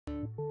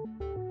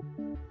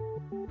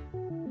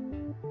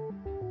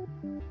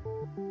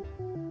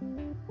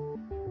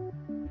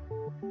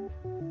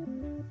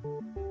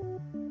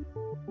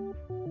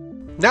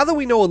Now that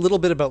we know a little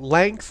bit about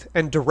length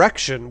and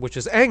direction, which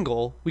is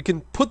angle, we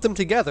can put them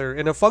together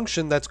in a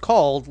function that's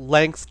called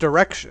length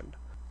direction.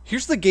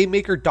 Here's the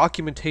GameMaker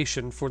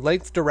documentation for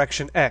length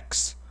direction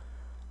x.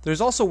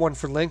 There's also one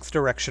for length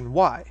direction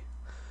y.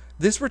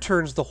 This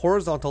returns the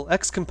horizontal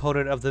x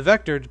component of the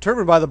vector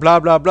determined by the blah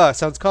blah blah.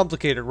 Sounds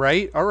complicated,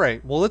 right?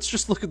 Alright, well let's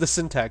just look at the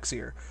syntax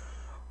here.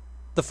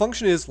 The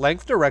function is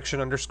length direction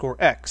underscore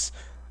x.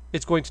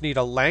 It's going to need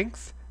a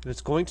length, and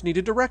it's going to need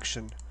a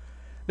direction.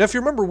 Now if you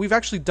remember, we've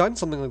actually done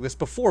something like this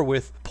before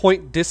with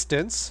point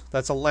distance,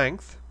 that's a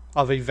length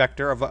of a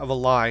vector, of a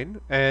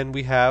line, and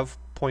we have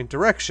point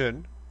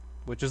direction,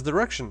 which is the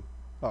direction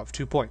of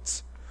 2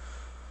 points.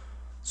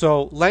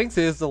 So length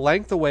is the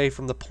length away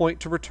from the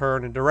point to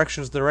return, and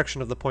direction is the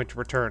direction of the point to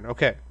return.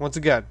 Okay, once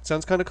again,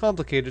 sounds kind of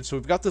complicated, so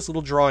we've got this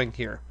little drawing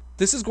here.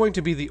 This is going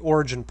to be the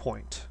origin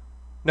point.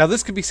 Now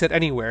this could be set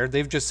anywhere,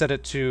 they've just set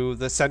it to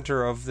the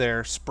center of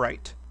their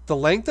sprite. The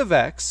length of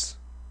x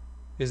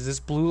is this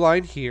blue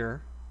line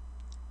here,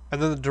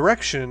 and then the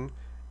direction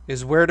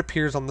is where it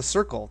appears on the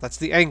circle. That's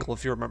the angle,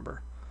 if you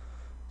remember.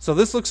 So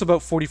this looks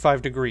about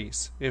 45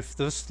 degrees. If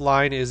this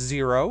line is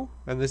 0,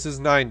 and this is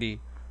 90,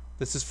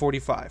 this is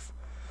 45.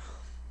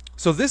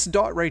 So this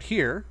dot right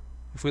here,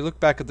 if we look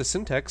back at the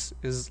syntax,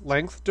 is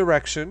length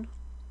direction.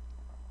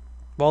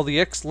 Well, the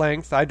x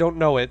length, I don't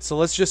know it, so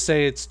let's just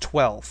say it's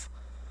 12.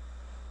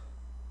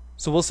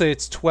 So we'll say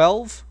it's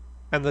 12,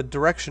 and the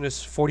direction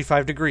is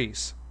 45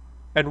 degrees.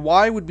 And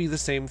y would be the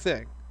same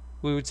thing.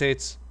 We would say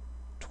it's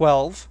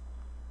 12,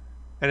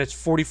 and it's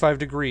 45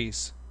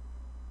 degrees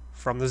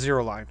from the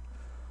 0 line.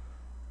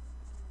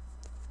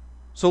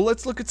 So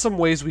let's look at some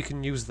ways we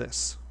can use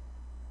this.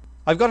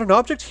 I've got an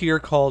object here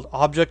called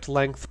object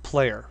length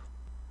player.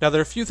 Now there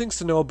are a few things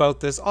to know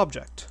about this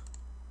object.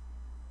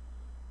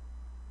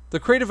 The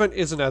create event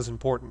isn't as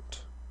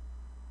important.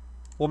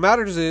 What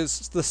matters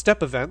is the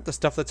step event, the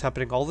stuff that's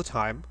happening all the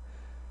time.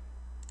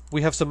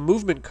 We have some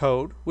movement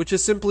code, which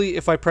is simply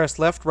if I press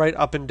left, right,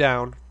 up, and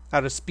down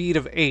at a speed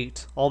of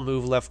 8, I'll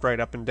move left, right,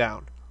 up, and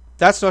down.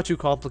 That's not too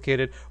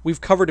complicated. We've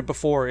covered it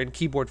before in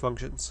keyboard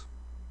functions.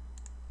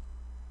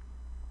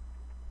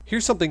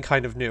 Here's something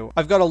kind of new.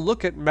 I've got a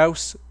look at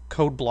mouse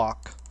code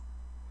block.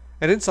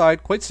 And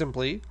inside, quite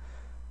simply,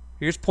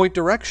 here's point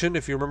direction,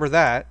 if you remember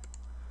that.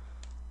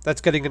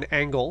 That's getting an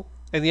angle.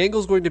 And the angle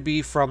is going to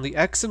be from the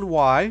X and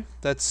Y,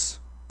 that's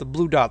the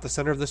blue dot, the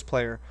center of this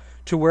player,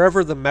 to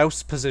wherever the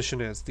mouse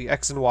position is, the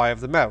X and Y of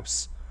the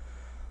mouse.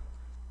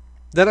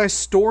 Then I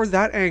store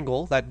that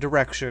angle, that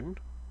direction,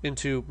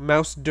 into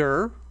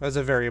mousedir as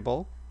a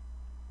variable.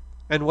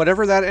 And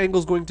whatever that angle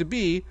is going to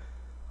be,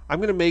 I'm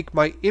going to make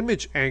my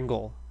image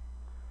angle.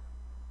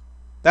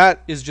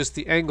 That is just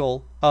the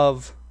angle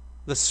of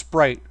the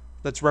sprite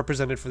that's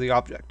represented for the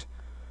object.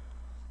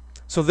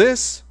 So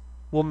this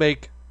will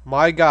make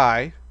my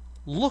guy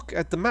look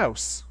at the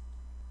mouse.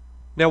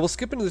 Now we'll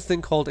skip into this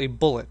thing called a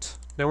bullet.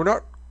 Now we're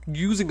not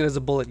using it as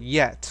a bullet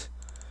yet.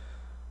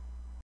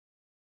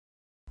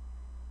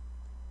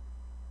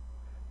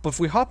 But if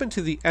we hop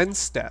into the end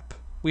step,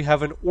 we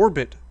have an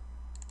orbit.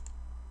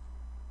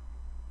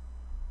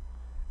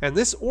 And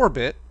this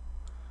orbit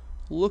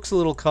looks a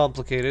little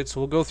complicated, so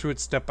we'll go through it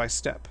step by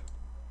step.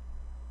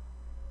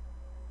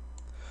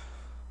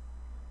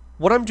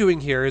 What I'm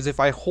doing here is if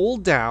I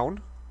hold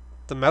down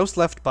the mouse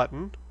left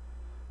button,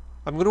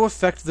 I'm going to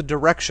affect the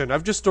direction.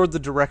 I've just stored the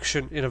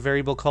direction in a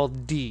variable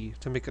called d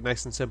to make it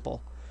nice and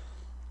simple.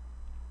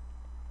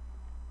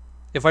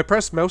 If I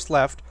press mouse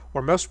left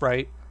or mouse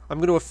right, I'm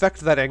going to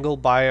affect that angle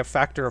by a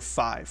factor of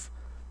 5.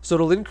 So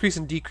it'll increase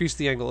and decrease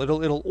the angle.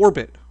 It'll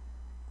orbit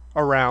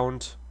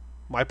around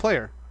my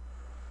player.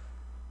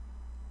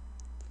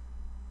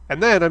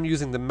 And then I'm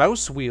using the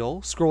mouse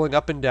wheel, scrolling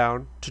up and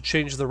down, to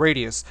change the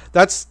radius.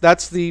 That's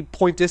the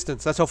point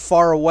distance. That's how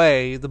far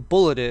away the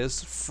bullet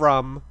is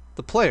from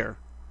the player.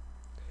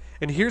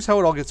 And here's how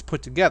it all gets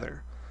put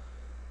together.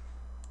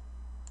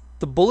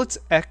 The bullet's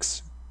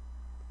X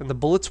and the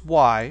bullet's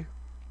Y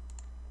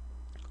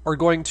are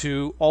going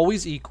to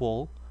always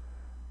equal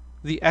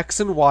the X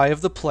and Y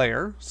of the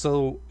player.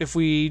 So if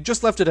we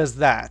just left it as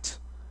that,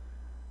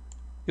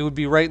 it would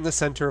be right in the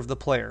center of the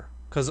player,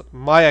 because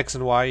my X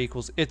and Y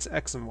equals its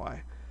X and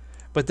Y.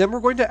 But then we're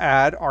going to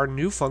add our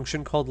new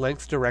function called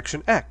length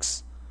direction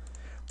X.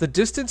 The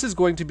distance is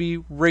going to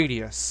be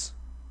radius.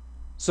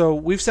 So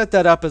we've set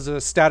that up as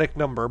a static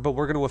number, but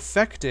we're going to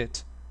affect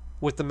it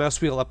with the mouse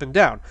wheel up and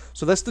down.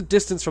 So that's the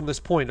distance from this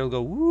point. It'll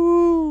go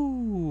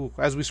woo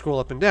as we scroll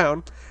up and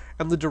down.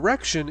 And the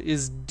direction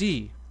is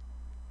D.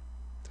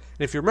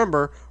 And if you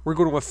remember, we're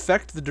going to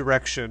affect the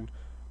direction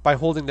by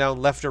holding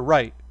down left or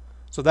right.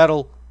 So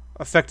that'll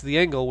affect the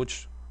angle,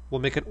 which will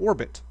make an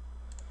orbit.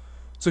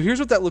 So here's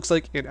what that looks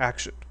like in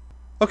action.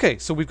 Okay,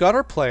 so we've got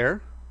our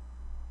player.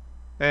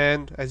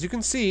 And as you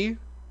can see,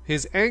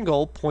 his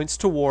angle points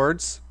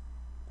towards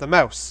the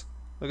mouse.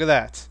 Look at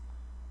that.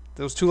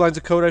 Those 2 lines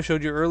of code I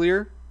showed you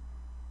earlier,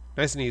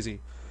 nice and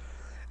easy.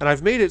 And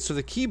I've made it so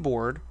the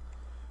keyboard,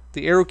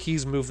 the arrow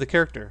keys move the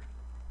character.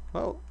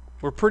 Well,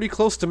 we're pretty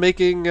close to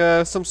making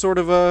some sort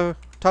of a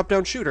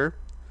top-down shooter.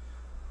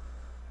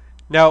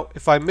 Now,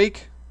 if I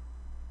make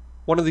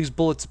one of these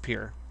bullets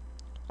appear,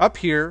 up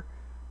here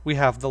we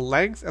have the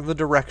length and the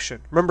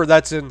direction. Remember,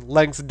 that's in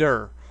length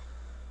dir.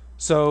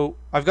 So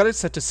I've got it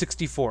set to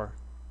 64.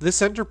 This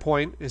center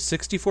point is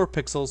 64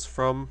 pixels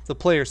from the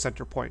player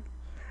center point.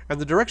 And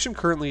the direction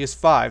currently is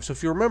 5. So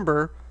if you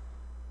remember,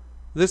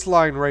 this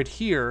line right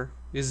here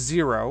is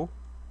 0.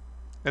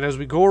 And as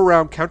we go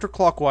around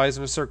counterclockwise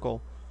in a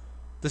circle,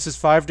 this is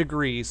 5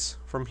 degrees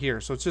from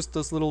here. So it's just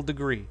this little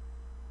degree.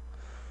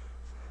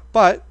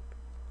 But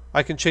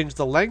I can change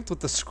the length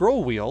with the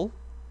scroll wheel.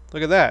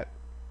 Look at that.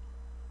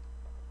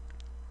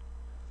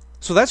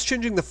 So that's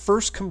changing the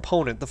first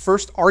component, the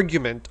first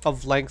argument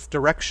of length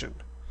direction,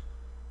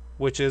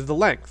 which is the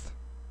length.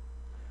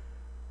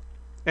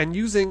 And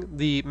using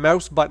the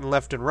mouse button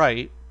left and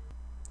right,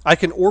 I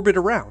can orbit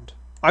around.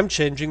 I'm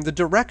changing the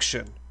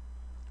direction.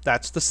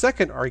 That's the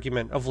second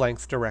argument of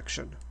length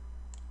direction.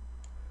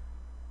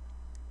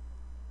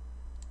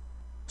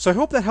 So I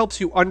hope that helps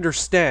you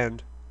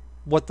understand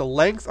what the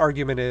length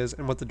argument is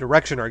and what the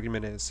direction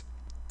argument is.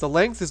 The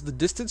length is the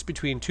distance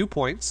between 2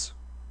 points,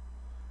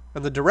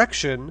 and the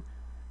direction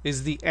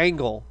is the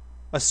angle,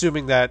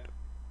 assuming that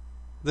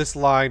this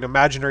line,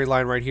 imaginary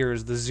line right here,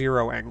 is the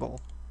 0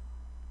 angle.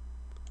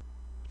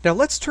 Now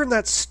let's turn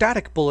that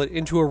static bullet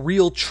into a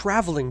real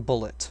traveling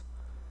bullet.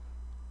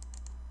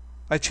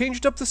 I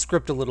changed up the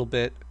script a little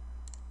bit,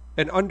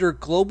 and under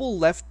global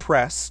left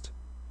pressed,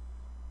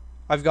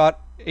 I've got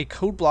a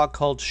code block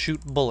called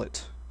shoot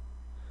bullet.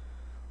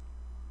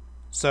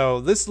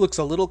 So this looks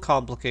a little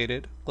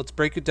complicated. Let's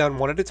break it down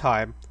one at a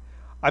time.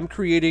 I'm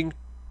creating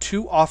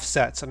 2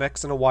 offsets, an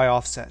X and a Y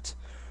offset.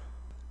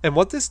 And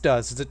what this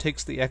does is it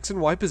takes the X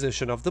and Y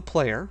position of the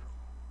player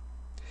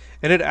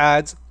and it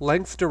adds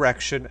length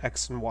direction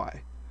X and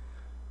Y.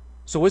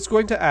 So it's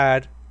going to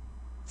add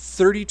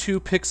 32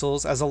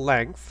 pixels as a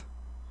length,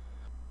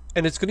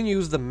 and it's going to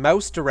use the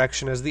mouse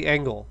direction as the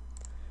angle.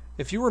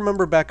 If you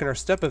remember back in our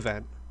step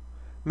event,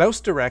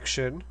 mouse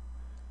direction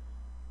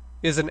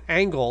is an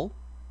angle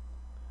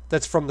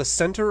that's from the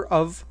center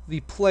of the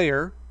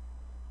player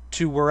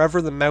to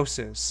wherever the mouse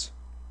is.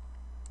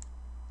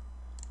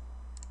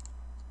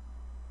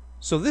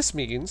 So this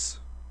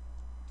means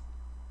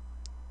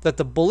that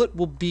the bullet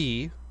will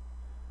be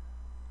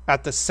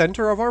at the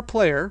center of our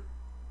player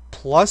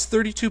plus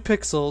 32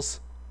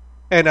 pixels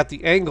and at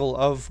the angle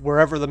of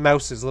wherever the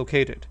mouse is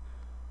located.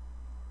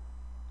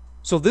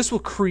 So this will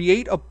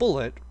create a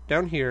bullet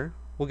down here.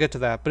 We'll get to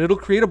that, but it'll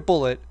create a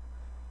bullet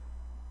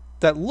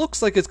that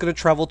looks like it's going to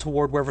travel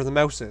toward wherever the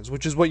mouse is,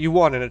 which is what you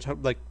want in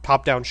a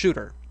top-down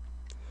shooter.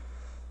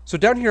 So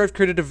down here I've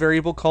created a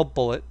variable called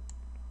bullet.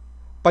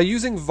 By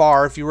using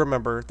var, if you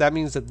remember, that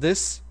means that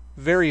this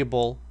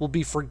variable will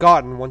be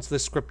forgotten once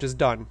this script is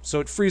done, so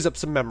it frees up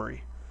some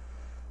memory.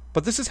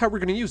 But this is how we're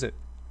going to use it.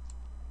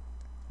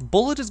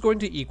 Bullet is going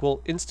to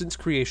equal instance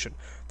creation.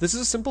 This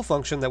is a simple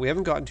function that we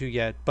haven't gotten to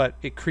yet, but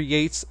it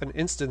creates an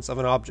instance of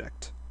an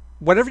object.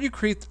 Whenever you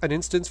create an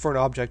instance for an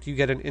object, you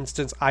get an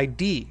instance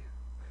ID.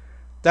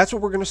 That's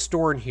what we're going to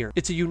store in here.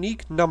 It's a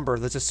unique number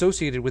that's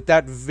associated with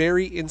that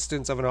very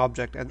instance of an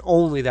object and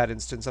only that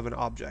instance of an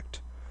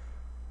object.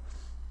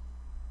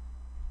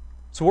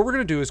 So what we're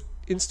going to do is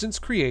instance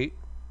create,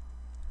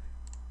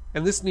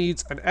 and this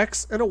needs an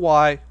X and a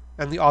Y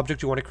and the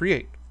object you want to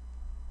create.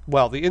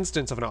 Well, the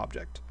instance of an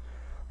object.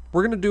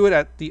 We're going to do it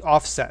at the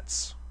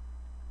offsets.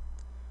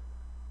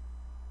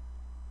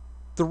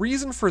 The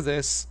reason for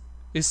this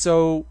is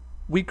so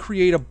we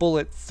create a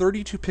bullet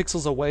 32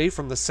 pixels away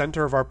from the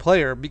center of our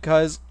player,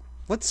 because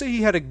let's say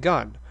he had a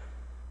gun.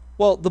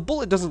 Well, the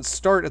bullet doesn't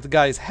start at the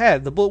guy's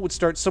head. The bullet would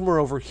start somewhere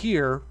over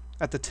here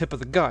at the tip of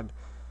the gun.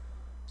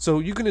 So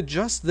you can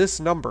adjust this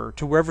number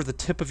to wherever the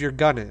tip of your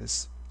gun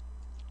is.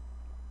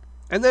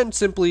 And then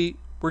simply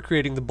we're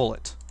creating the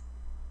bullet.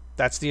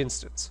 That's the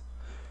instance.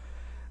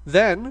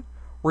 Then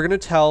we're going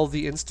to tell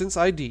the instance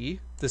ID,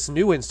 this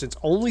new instance,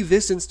 only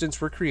this instance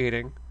we're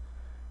creating,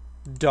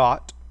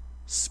 dot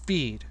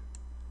speed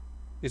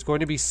is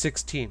going to be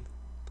 16.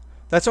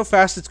 That's how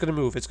fast it's going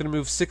to move. It's going to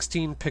move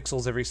 16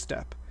 pixels every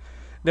step.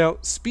 Now,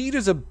 speed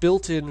is a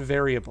built-in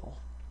variable.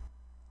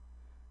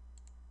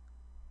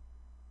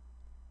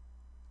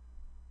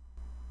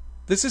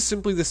 This is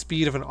simply the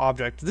speed of an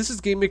object. This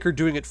is GameMaker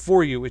doing it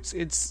for you.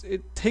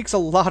 It takes a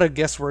lot of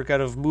guesswork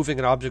out of moving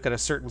an object at a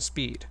certain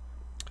speed.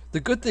 The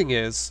good thing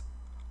is,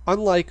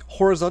 unlike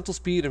horizontal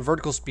speed and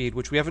vertical speed,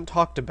 which we haven't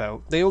talked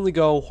about, they only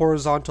go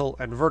horizontal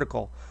and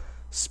vertical.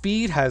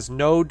 Speed has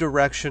no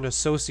direction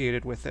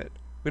associated with it.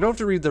 We don't have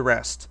to read the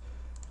rest.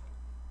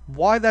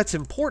 Why that's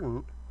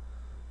important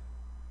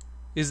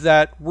is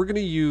that we're going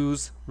to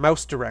use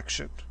mouse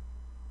direction.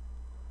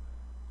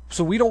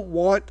 So we don't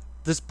want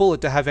this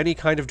bullet to have any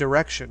kind of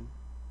direction.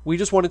 We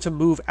just want it to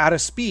move at a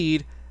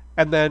speed,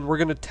 and then we're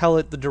going to tell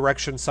it the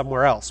direction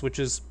somewhere else, which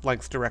is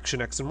length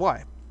direction X and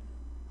Y.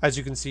 As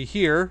you can see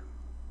here,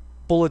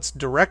 bullet's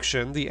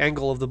direction, the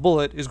angle of the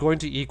bullet, is going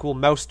to equal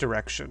mouse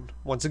direction.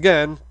 Once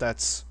again,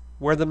 that's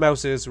where the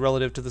mouse is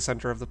relative to the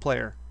center of the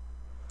player.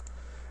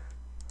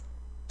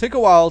 Take a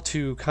while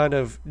to kind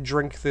of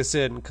drink this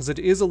in, because it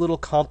is a little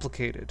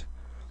complicated.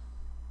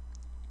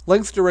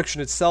 Length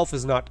direction itself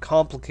is not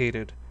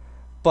complicated,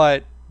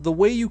 but the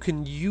way you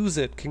can use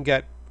it can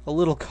get a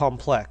little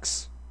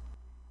complex.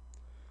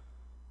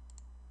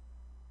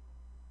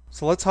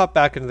 So let's hop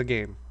back into the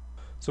game.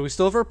 So we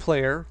still have our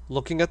player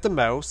looking at the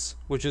mouse,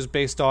 which is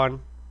based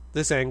on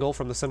this angle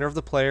from the center of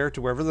the player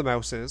to wherever the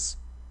mouse is.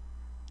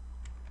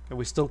 And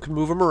we still can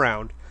move him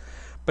around.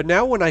 But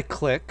now when I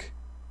click,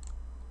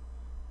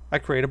 I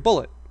create a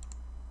bullet.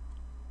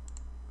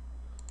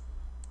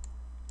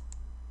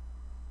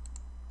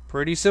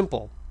 Pretty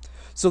simple.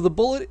 So the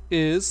bullet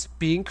is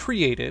being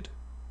created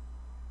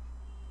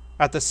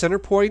at the center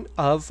point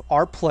of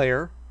our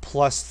player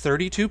plus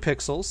 32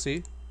 pixels.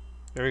 See?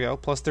 There we go,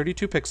 plus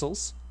 32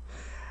 pixels.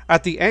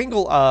 At the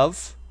angle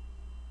of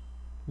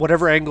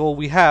whatever angle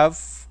we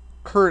have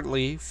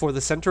currently for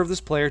the center of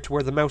this player to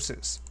where the mouse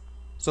is,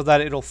 so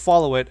that it'll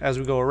follow it as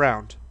we go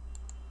around.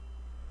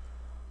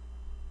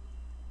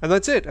 And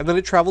that's it. And then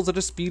it travels at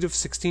a speed of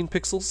 16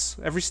 pixels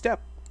every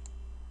step.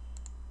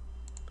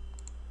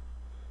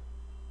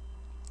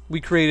 We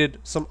created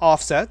some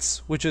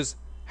offsets, which is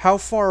how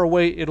far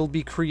away it'll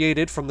be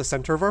created from the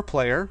center of our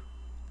player.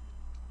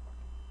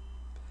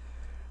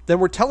 Then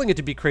we're telling it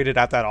to be created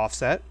at that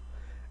offset.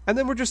 And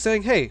then we're just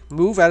saying, hey,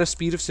 move at a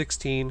speed of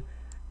 16,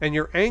 and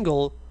your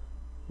angle,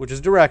 which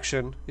is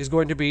direction, is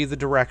going to be the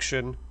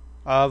direction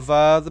of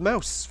the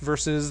mouse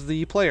versus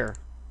the player,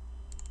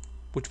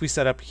 which we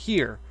set up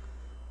here.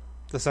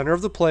 The center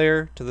of the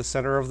player to the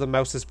center of the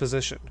mouse's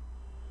position.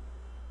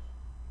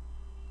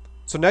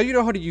 So now you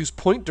know how to use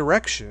point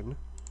direction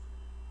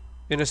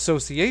in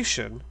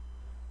association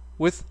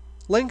with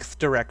length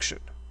direction.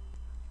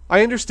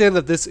 I understand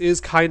that this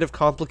is kind of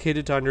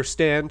complicated to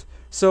understand,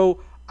 so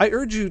I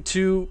urge you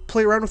to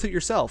play around with it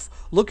yourself.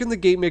 Look in the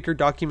GameMaker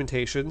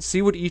documentation, see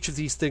what each of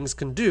these things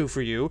can do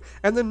for you,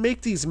 and then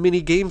make these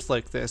mini games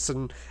like this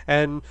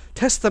and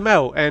test them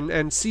out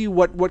and see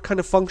what kind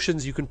of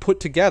functions you can put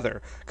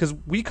together. Because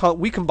we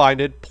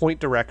combined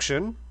point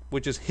direction,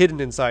 which is hidden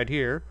inside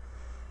here,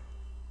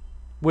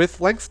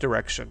 with length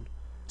direction.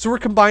 So we're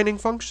combining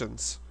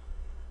functions.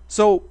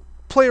 So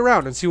play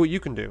around and see what you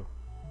can do.